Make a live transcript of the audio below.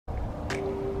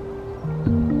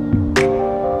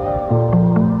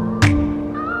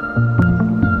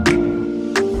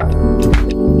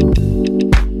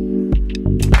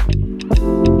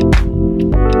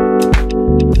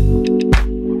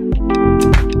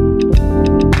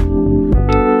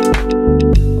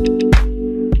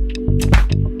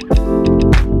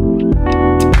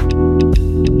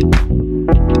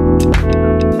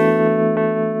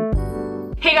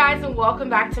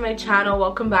back to my channel.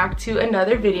 Welcome back to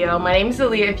another video. My name is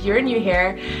Aaliyah if you're new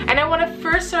here, and I want to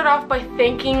first start off by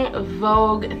thanking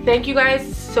Vogue. Thank you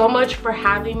guys so much for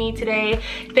having me today.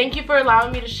 Thank you for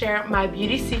allowing me to share my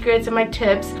beauty secrets and my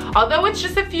tips, although it's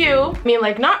just a few. I mean,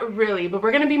 like, not really, but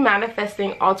we're gonna be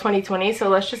manifesting all 2020, so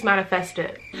let's just manifest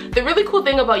it. The really cool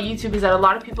thing about YouTube is that a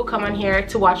lot of people come on here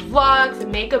to watch vlogs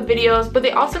and makeup videos, but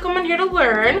they also come on here to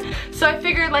learn. So I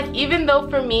figured, like, even though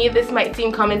for me this might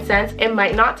seem common sense, it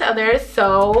might not to others,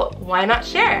 so why not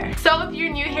share? So if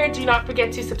you're new here, do not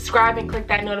forget to subscribe and click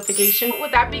that notification.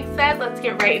 With that being said, let's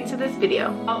get right into this video.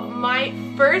 My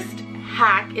first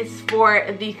hack is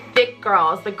for the thick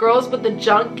girls, the girls with the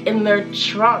junk in their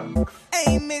trunks.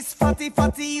 Hey, Miss Fatty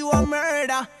Fatty, you a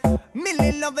murder.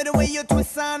 Millie love it the way you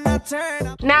twist and a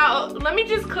turn. Now, let me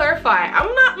just clarify.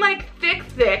 I'm not like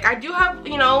thick. I do have,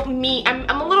 you know, meat.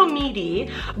 I'm a little meaty,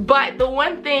 but the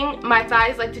one thing my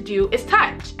thighs like to do is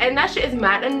touch, and that shit is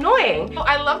mad annoying. So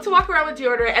I love to walk around with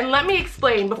deodorant, and let me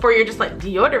explain before you're just like,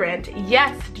 deodorant?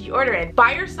 Yes, deodorant.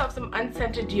 Buy yourself some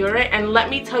unscented deodorant, and let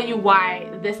me tell you why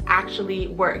this actually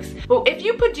works. But if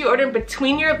you put deodorant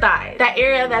between your thighs, that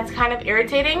area that's kind of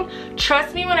irritating,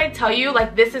 trust me when I tell you,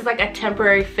 like, this is like a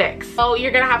temporary fix. So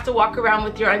you're gonna have to walk around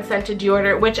with your unscented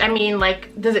deodorant, which, I mean,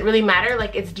 like, does it really matter?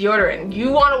 Like, it's deodorant.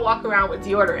 You want to walk around with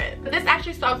deodorant. But this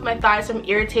actually stops my thighs from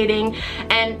irritating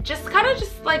and just kind of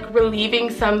just like relieving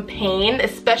some pain,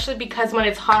 especially because when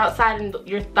it's hot outside and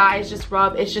your thighs just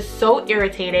rub, it's just so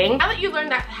irritating. Now that you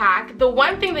learned that hack, the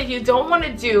one thing that you don't want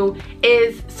to do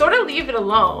is sort of leave it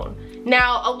alone.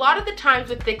 Now, a lot of the times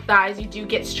with thick thighs, you do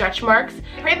get stretch marks.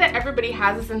 I pray that everybody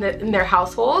has this in their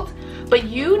household, but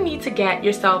you need to get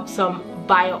yourself some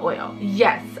bio oil.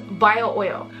 Yes, bio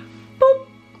oil. Boop.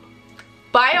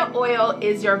 Bio oil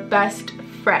is your best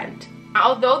friend.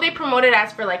 Although they promote it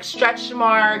as for like stretch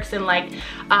marks and like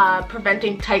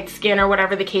preventing tight skin or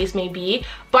whatever the case may be,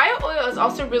 bio oil is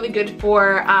also really good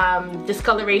for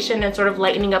discoloration and sort of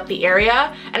lightening up the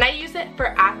area. And I use it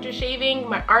for after shaving,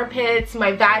 my armpits,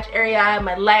 my vag area,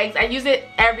 my legs. I use it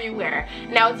everywhere.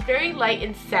 Now, it's very light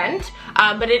in scent,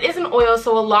 but it is an oil,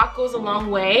 so a lot goes a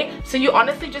long way. So you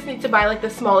honestly just need to buy like the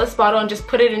smallest bottle and just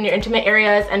put it in your intimate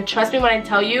areas. And trust me when I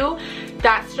tell you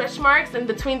that stretch marks in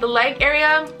between the leg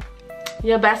area,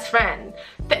 your best friend.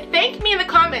 Thank me in the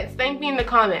comments. Thank me in the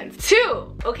comments.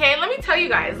 2, okay, let me tell you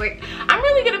guys, like, I'm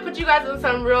really gonna put you guys on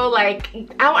some real, like,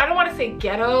 I don't want to say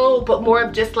ghetto, but more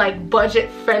of just like budget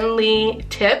friendly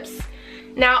tips.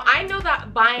 Now, I know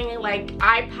that buying like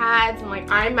iPads and like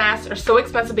eye masks are so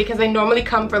expensive because they normally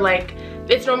come for like,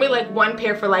 it's normally like one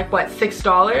pair for like, what,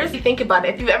 $6? You think about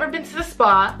it. If you've ever been to the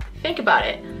spa, think about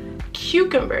it.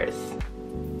 Cucumbers.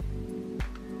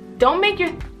 Don't make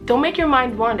your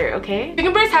mind wander, okay?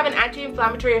 Cucumbers have an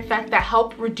anti-inflammatory effect that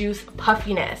help reduce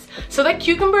puffiness. So the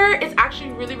cucumber is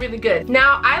actually really, really good.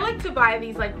 Now, I like to buy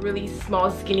these like really small,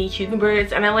 skinny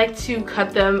cucumbers, and I like to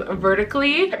cut them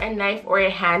vertically, a knife or a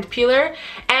hand peeler.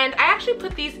 And I actually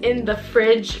put these in the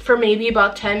fridge for maybe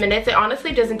about 10 minutes. It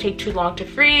honestly doesn't take too long to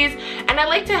freeze. And I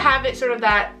like to have it sort of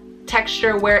that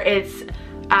texture where it's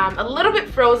a little bit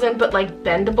frozen but like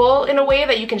bendable in a way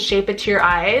that you can shape it to your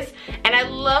eyes. And I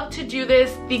love to do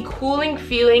this. The cooling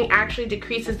feeling actually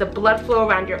decreases the blood flow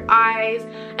around your eyes,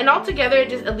 and altogether it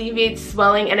just alleviates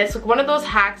swelling. And it's like one of those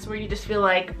hacks where you just feel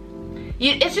like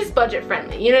it's just budget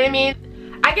friendly, you know what I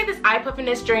mean? I get this eye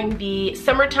puffiness during the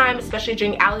summertime, especially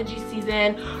during allergy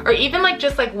season, or even like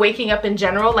just like waking up in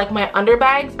general. Like, my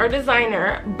underbags are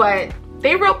designer, but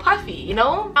they're real puffy, you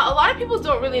know? A lot of people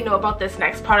don't really know about this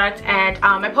next product, and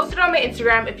I posted it on my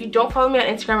Instagram. If you don't follow me on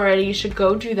Instagram already, you should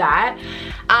go do that.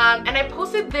 And I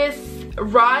posted this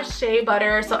raw shea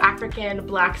butter, so African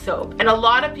black soap, and a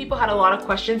lot of people had a lot of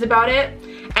questions about it.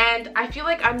 And I feel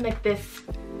like I'm like this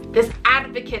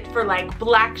advocate for like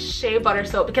black shea butter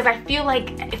soap, because I feel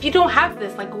like if you don't have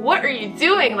this, like, what are you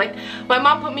doing? Like, my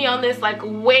mom put me on this like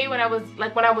way when I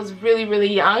was really,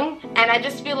 really young, and I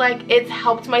just feel like it's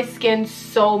helped my skin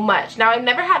so much. Now, I've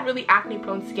never had really acne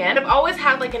prone skin. I've always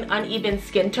had like an uneven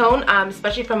skin tone,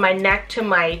 especially from my neck to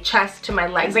my chest to my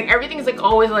legs. Like, everything is like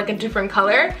always like a different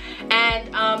color.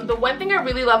 And the one thing I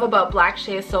really love about black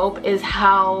shea soap is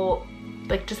how,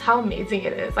 like, just how amazing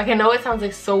it is. Like, I know it sounds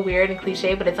like so weird and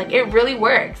cliche, but it's like, it really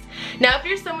works. Now, if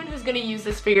you're someone who's gonna use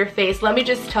this for your face, let me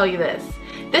just tell you this.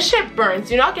 This shit burns.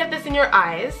 Do not get this in your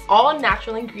eyes. All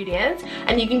natural ingredients,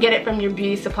 and you can get it from your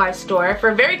beauty supply store for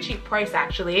a very cheap price,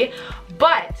 actually.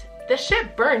 But the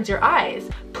shit burns your eyes.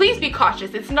 Please be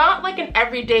cautious. It's not like an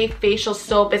everyday facial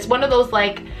soap. It's one of those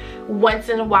like once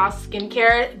in a while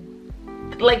skincare.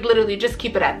 like literally just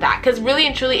keep it at that, because really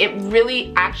and truly it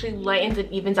really actually lightens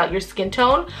and evens out your skin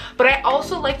tone. But I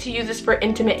also like to use this for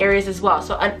intimate areas as well,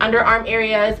 so underarm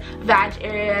areas, vag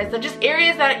areas, so just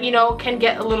areas that, you know, can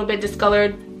get a little bit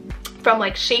discolored from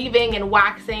like shaving and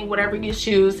waxing, whatever you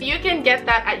choose. You can get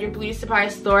that at your Beauty Supply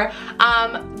store.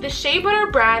 The Shea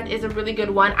Butter brand is a really good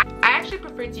one. I actually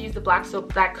prefer to use the black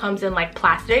soap that comes in like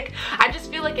plastic. I just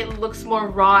feel like it looks more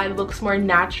raw, it looks more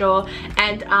natural,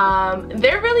 and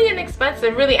they're really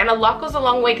inexpensive, really, and a lot goes a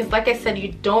long way, because like I said,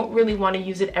 you don't really want to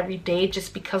use it every day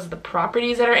just because of the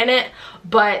properties that are in it.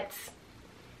 But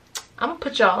I'm gonna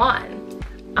put y'all on.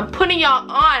 I'm putting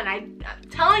y'all on. I'm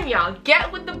telling y'all,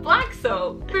 get with the black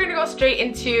soap. We're gonna go straight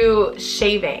into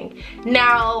shaving.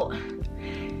 Now,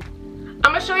 I'm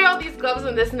gonna show you all these gloves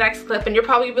in this next clip, and you're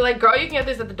probably gonna be like, girl, you can get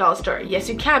this at the dollar store. Yes,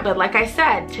 you can, but like I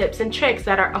said, tips and tricks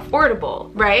that are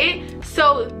affordable, right?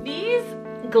 So these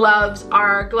gloves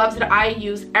are gloves that I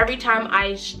use every time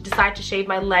I decide to shave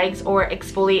my legs or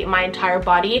exfoliate my entire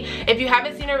body. If you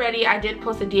haven't seen already, I did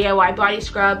post a DIY body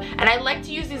scrub, and I like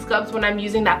to use these gloves when I'm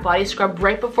using that body scrub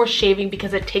right before shaving,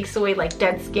 because it takes away like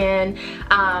dead skin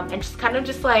and just kind of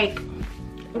just like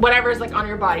whatever is like on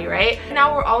your body, right?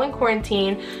 Now we're all in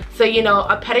quarantine, so you know,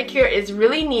 a pedicure is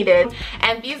really needed,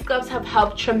 and these gloves have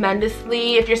helped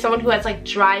tremendously if you're someone who has like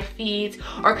dry feet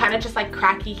or kind of just like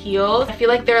cracky heels. I feel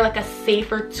like they're like a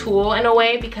safer tool in a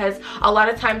way, because a lot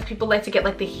of times people like to get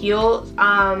like the heels,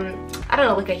 I don't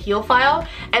know, like a heel file,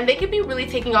 and they could be really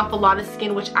taking off a lot of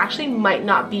skin, which actually might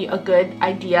not be a good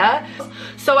idea.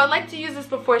 So I like to use this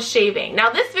before shaving. Now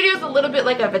this video is a little bit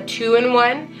like of a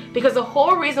 2-in-1, because the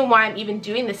whole reason why I'm even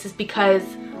doing this is because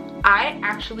I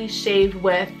actually shave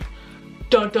with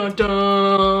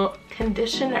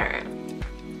conditioner.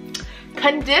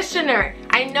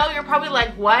 I know you're probably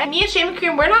like, what? Me and shaving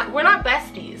cream, we're not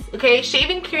besties, okay?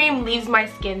 Shaving cream leaves my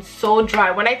skin so dry.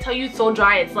 When I tell you so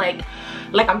dry, it's like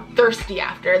I'm thirsty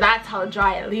after. That's how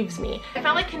dry it leaves me. I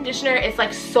found like conditioner is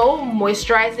like so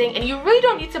moisturizing, and you really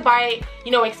don't need to buy,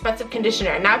 you know, expensive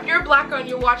conditioner. Now if you're a black girl and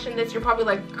you're watching this, you're probably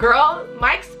like, girl,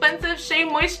 my expensive Shea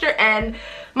Moisture and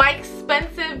my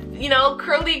expensive, you know,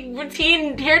 curly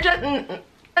routine hair gel,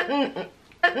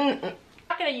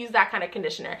 not gonna use that kind of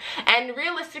conditioner. And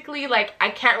realistically, like,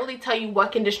 I can't really tell you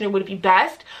what conditioner would be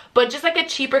best, but just like a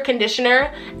cheaper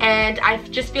conditioner, and I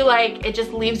just feel like it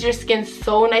just leaves your skin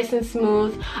so nice and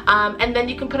smooth, and then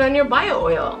you can put on your bio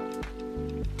oil.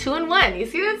 2-in-1, you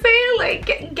see what I'm saying?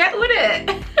 Like, get with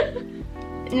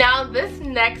it. Now this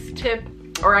next tip,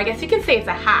 or I guess you can say it's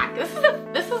a hack. This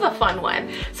is a fun one.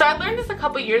 So I learned this a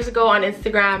couple years ago on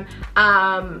Instagram,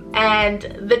 and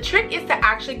the trick is to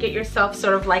actually get yourself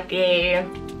sort of like a,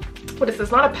 what is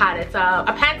this? Not a pad, it's a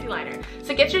panty liner.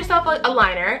 So get yourself a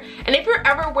liner, and if you're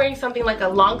ever wearing something like a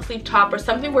long sleeve top or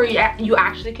something where you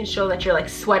actually can show that you're like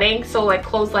sweating, so like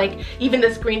clothes like even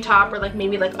this green top or like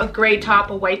maybe like a gray top,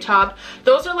 a white top,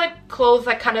 those are like clothes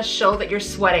that kind of show that you're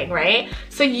sweating, right?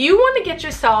 So you want to get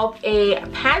yourself a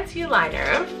panty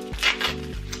liner.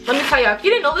 Let me tell you, if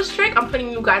you didn't know this trick, I'm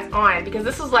putting you guys on, because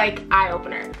this is like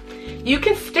eye-opener. You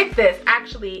can stick this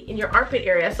actually in your armpit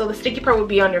area, so the sticky part would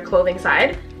be on your clothing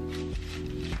side,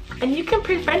 and you can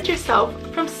prevent yourself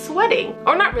from sweating,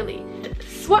 or not really,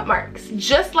 sweat marks,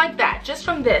 just like that, just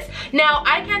from this. Now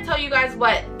I can't tell you guys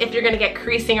what if you're gonna get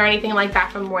creasing or anything like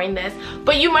that from wearing this,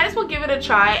 but you might as well give it a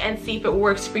try and see if it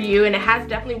works for you. And it has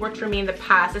definitely worked for me in the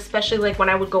past, especially like when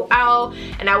I would go out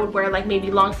and I would wear like maybe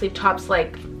long sleeve tops,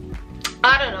 like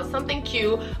I don't know, something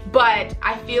cute, but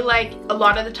I feel like a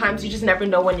lot of the times you just never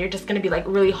know when you're just gonna be like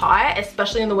really hot,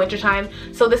 especially in the winter time.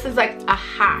 So this is like a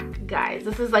hack, guys.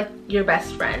 This is like your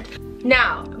best friend.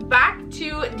 Now back to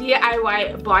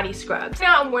DIY body scrubs.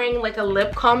 Now I'm wearing like a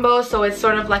lip combo, so it's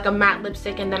sort of like a matte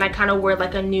lipstick, and then I kind of wear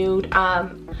like a nude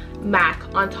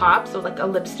MAC on top, so like a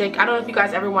lipstick. I don't know if you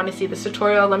guys ever want to see this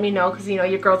tutorial, let me know, because you know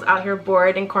your girl's out here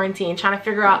bored in quarantine trying to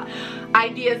figure out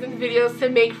ideas and videos to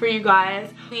make for you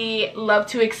guys. We love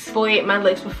to exfoliate my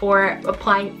lips before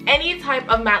applying any type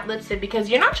of matte lipstick, because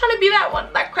you're not trying to be that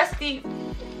one, that crusty,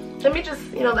 let me just,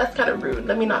 you know, that's kind of rude,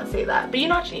 let me not say that, but you're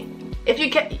not, if you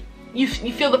get, you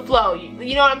feel the flow,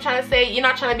 you know what I'm trying to say, you're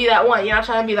not trying to be that one, you're not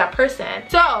trying to be that person.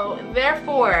 So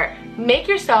therefore, make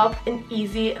yourself an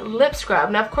easy lip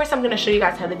scrub. Now of course I'm going to show you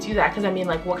guys how to do that, because I mean,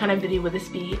 like, what kind of video would this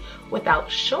be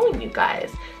without showing you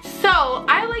guys? So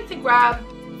I like to grab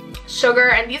sugar,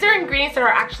 and these are ingredients that are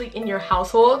actually in your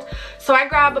household. So I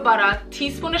grab about a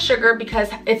teaspoon of sugar, because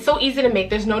it's so easy to make.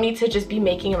 There's no need to just be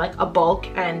making like a bulk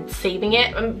and saving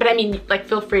it, but I mean, like,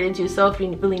 feel free to do so if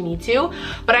you really need to.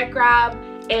 But I grab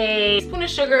a teaspoon of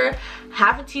sugar,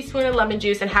 half a teaspoon of lemon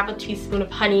juice, and half a teaspoon of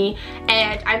honey,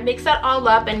 and I mix that all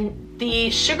up, and the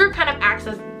sugar kind of acts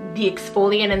as the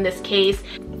exfoliant in this case.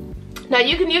 Now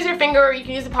you can use your finger or you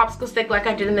can use a popsicle stick like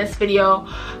I did in this video,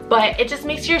 but it just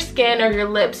makes your skin or your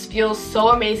lips feel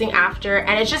so amazing after,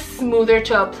 and it's just smoother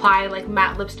to apply like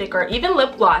matte lipstick or even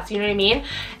lip gloss, you know what I mean?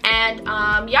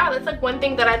 And yeah, that's like one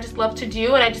thing that I just love to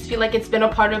do, and I just feel like it's been a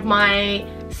part of my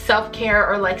self-care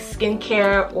or like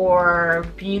skincare or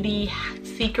beauty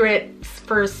secrets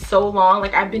for so long.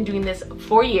 Like I've been doing this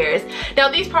for years. Now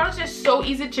these products are so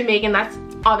easy to make, and that's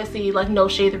obviously like no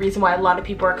shade the reason why a lot of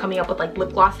people are coming up with like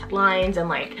lip gloss lines and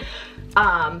like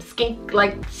skin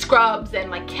like scrubs and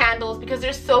like candles, because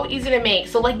they're so easy to make.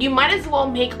 So like you might as well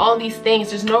make all these things.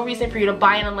 There's no reason for you to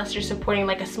buy it unless you're supporting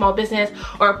like a small business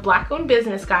or a black-owned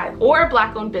business, guys, or a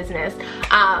black-owned business.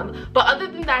 But other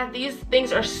than that, these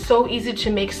things are so easy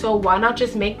to make, so why not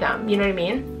just make them, you know what I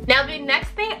mean? Now the next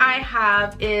thing I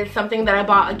have is something that I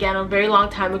bought again a very long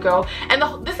time ago, and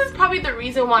this is probably the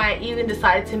reason why I even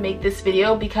decided to make this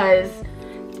video, because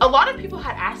a lot of people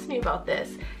had asked me about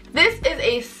this. This is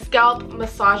a scalp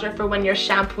massager for when you're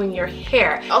shampooing your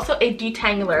hair. Also a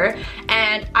detangler,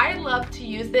 and I love to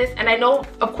use this. And I know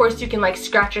of course you can like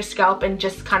scratch your scalp and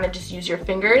just kind of just use your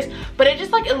fingers, but it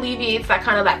just like alleviates that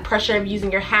kind of that pressure of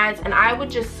using your hands. And I would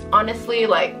just honestly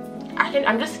like,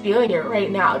 I'm just feeling it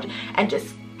right now, and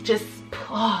just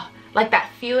like that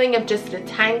feeling of just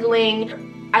detangling.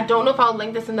 I don't know if I'll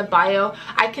link this in the bio.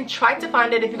 I can try to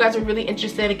find it if you guys are really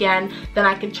interested. Again, then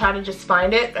I can try to just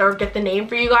find it or get the name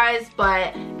for you guys.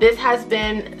 But this has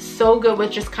been so good with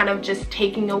just kind of just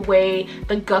taking away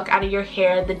the gunk out of your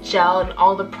hair, the gel and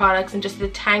all the products, and just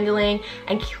detangling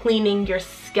and cleaning your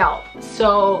scalp.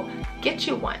 So get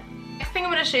you one. Next thing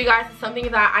I'm going to show you guys is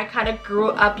something that I kind of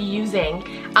grew up using.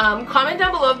 Comment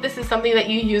down below if this is something that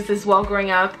you used as well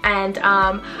growing up. And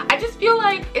I just feel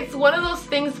like it's one of those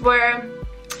things where,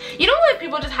 you know, like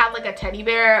people just have like a teddy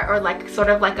bear or like sort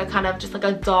of like a kind of just like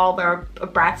a doll or a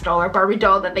Bratz doll or Barbie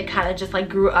doll that they kind of just like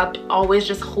grew up always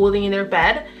just holding in their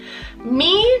bed.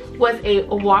 Me was a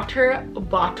water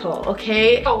bottle,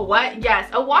 okay? Oh, what? Yes,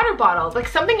 a water bottle. Like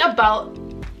something about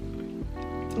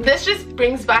this just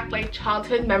brings back like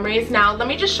childhood memories. Now let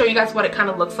me just show you guys what it kind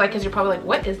of looks like, because you're probably like,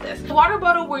 what is this? A water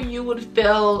bottle where you would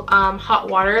fill hot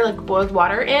water, like boiled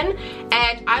water in,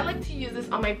 and I like to use this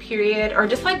on my period or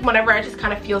just like whenever I just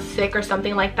kind of feel sick or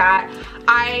something like that.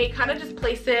 I kind of just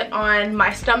place it on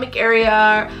my stomach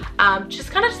area,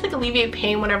 just kind of just like alleviate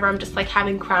pain whenever I'm just like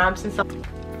having cramps and stuff.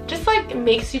 Just like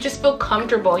makes you just feel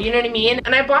comfortable, you know what I mean?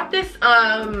 And I bought this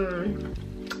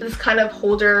this kind of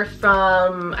holder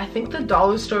from I think the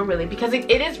dollar store, really, because it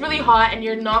is really hot and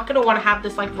you're not going to want to have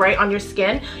this like right on your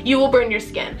skin. You will burn your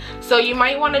skin, so you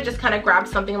might want to just kind of grab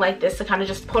something like this to kind of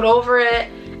just put over it.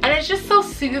 And it's just so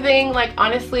soothing. Like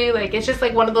honestly, like it's just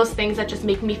like one of those things that just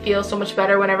make me feel so much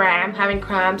better whenever I am having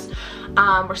cramps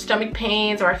or stomach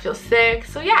pains or I feel sick.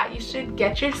 So yeah, you should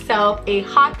get yourself a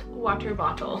hot water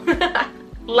bottle.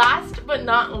 Last but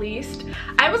not least,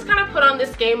 I was kind of put on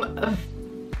this game of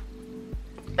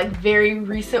like very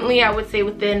recently, I would say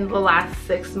within the last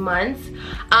 6 months.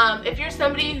 If you're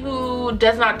somebody who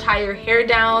does not tie your hair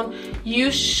down,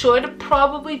 you should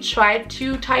probably try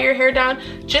to tie your hair down,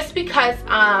 just because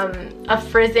of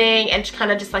frizzing and kind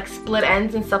of just like split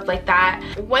ends and stuff like that.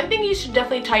 One thing you should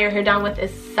definitely tie your hair down with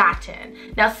is satin.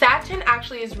 Now satin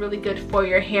actually is really good for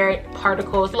your hair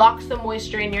particles, locks the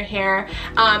moisture in your hair.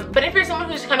 But if you're someone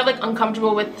who's kind of like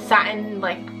uncomfortable with satin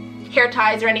like hair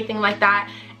ties or anything like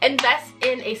that, invest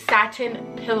in a satin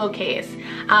pillowcase.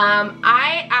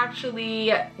 I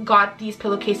actually got these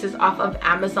pillowcases off of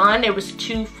Amazon. It was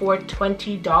 2 for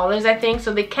 $20, I think,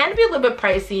 so they can be a little bit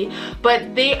pricey,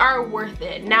 but they are worth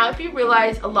it. Now if you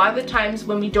realize, a lot of the times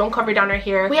when we don't cover down our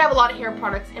hair, we have a lot of hair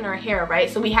products in our hair, right?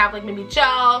 So we have like maybe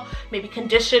gel, maybe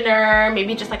conditioner,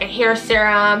 maybe just like a hair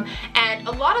serum, and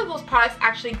a lot of those products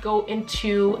actually go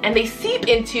into and they seep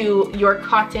into your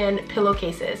cotton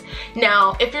pillowcases.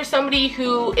 Now if you're somebody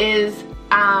who is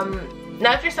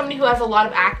if you're somebody who has a lot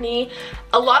of acne,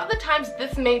 a lot of the times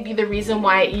this may be the reason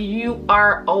why you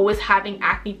are always having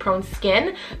acne prone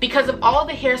skin, because of all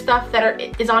the hair stuff that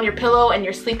is on your pillow and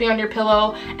you're sleeping on your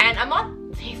pillow. And I'm not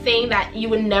saying that you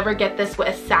would never get this with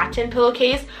a satin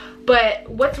pillowcase, but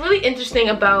what's really interesting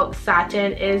about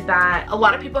satin is that a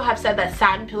lot of people have said that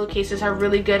satin pillowcases are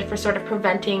really good for sort of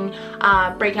preventing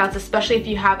breakouts, especially if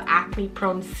you have acne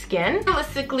prone skin.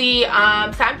 Realistically,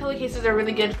 satin pillowcases are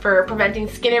really good for preventing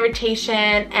skin irritation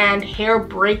and hair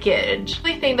breakage.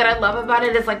 The thing that I love about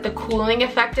it is like the cooling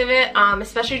effect of it,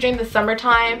 especially during the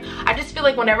summertime. I just feel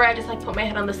like whenever I just like put my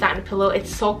head on the satin pillow,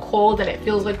 it's so cold and it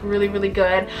feels like really, really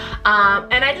good.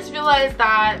 And I just realized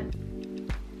that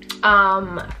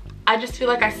I just feel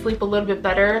like I sleep a little bit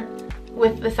better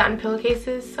with the satin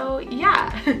pillowcases. So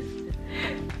yeah.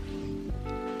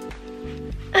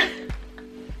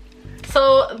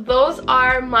 So those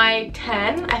are my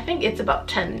 10, I think it's about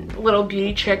 10 little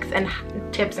beauty tricks and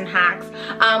tips and hacks.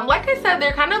 Like I said,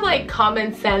 they're kind of like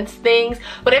common sense things,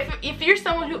 but if you're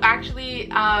someone who actually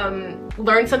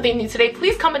learned something new today,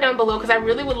 please comment down below, because I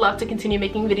really would love to continue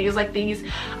making videos like these,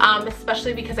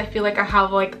 especially because I feel like I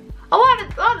have like a lot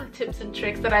of tips and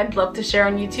tricks that I'd love to share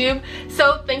on YouTube.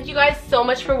 So thank you guys so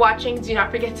much for watching. Do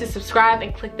not forget to subscribe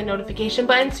and click the notification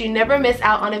button so you never miss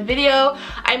out on a video.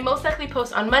 I most likely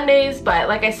post on Mondays, but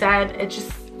like I said, it's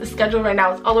just the schedule right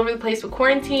now is all over the place with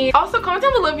quarantine. Also, comment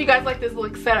down below if you guys like this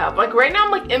look setup. Like right now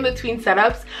I'm like in between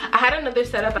setups. I had another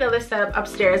setup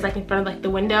upstairs, like in front of like the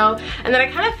window, and then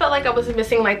I kind of felt like I was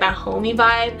missing like that homey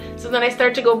vibe. So then I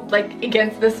started to go like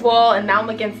against this wall, and now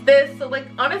I'm against this. So like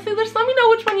honestly, just let me know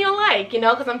which one you like, you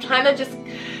know, because I'm trying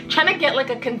to get like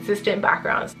a consistent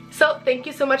background. So thank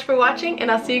you so much for watching,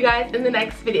 and I'll see you guys in the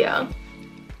next video.